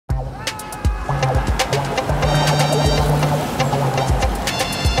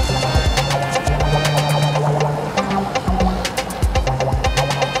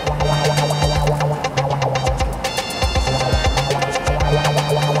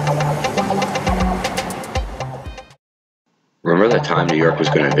that time New York was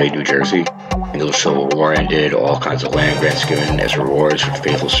going to invade New Jersey. English Civil War ended, all kinds of land grants given as rewards for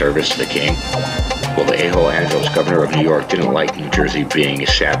faithful service to the king. Well, the Edmond Andros, governor of New York, didn't like New Jersey being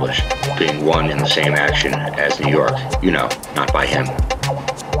established, being won in the same action as New York. You know, not by him.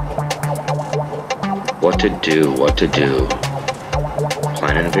 What to do, what to do?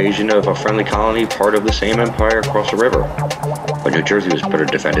 Plan an invasion of a friendly colony, part of the same empire across the river. But New Jersey was better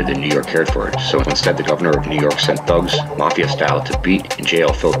defended than New York cared for it, so instead the governor of New York sent thugs, mafia style, to beat and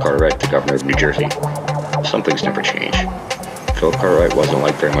jail Philip Cartwright, the governor of New Jersey. Some things never change. Philip Cartwright wasn't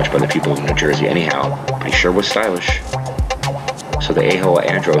liked very much by the people of New Jersey anyhow, but he sure was stylish. So the Edmond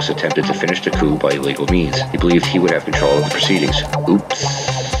Andros attempted to finish the coup by illegal means. He believed he would have control of the proceedings.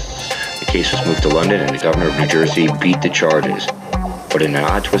 Oops. The case was moved to London and the governor of New Jersey beat the charges, but in an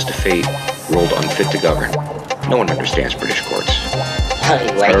odd twist of fate, ruled unfit to govern. No one understands British courts.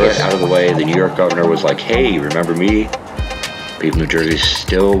 Cartwright out of the way, the New York governor was like, hey, remember me? People of New Jersey,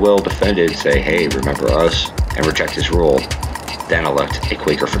 still well defended, say, hey, remember us? And reject his rule. Then elect a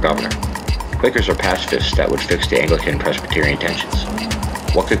Quaker for governor. Quakers are pacifists that would fix the Anglican-Presbyterian tensions.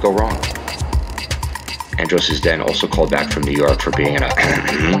 What could go wrong? Andros is then also called back from New York for being in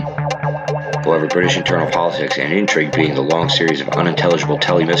a However, British internal politics and intrigue being the long series of unintelligible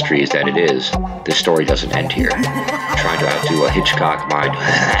tele-mysteries that it is, this story doesn't end here. Trying to outdo a Hitchcock mind.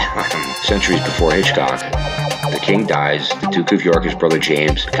 Centuries before Hitchcock, the king dies, the Duke of York, his brother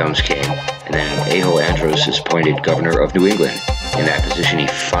James, becomes king, and then Edmond Andros is appointed governor of New England. In that position, he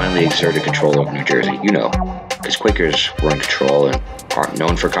finally exerted control over New Jersey, you know, because Quakers were in control and aren't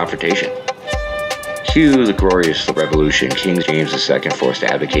known for confrontation. Cue the glorious Revolution, King James II forced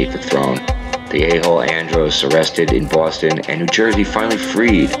to advocate for the throne, the Edmond Andros arrested in Boston, and New Jersey finally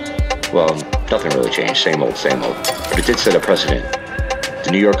freed. Well, nothing really changed, same old, but it did set a precedent.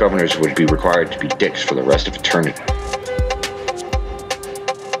 The New York governors would be required to be dicks for the rest of eternity.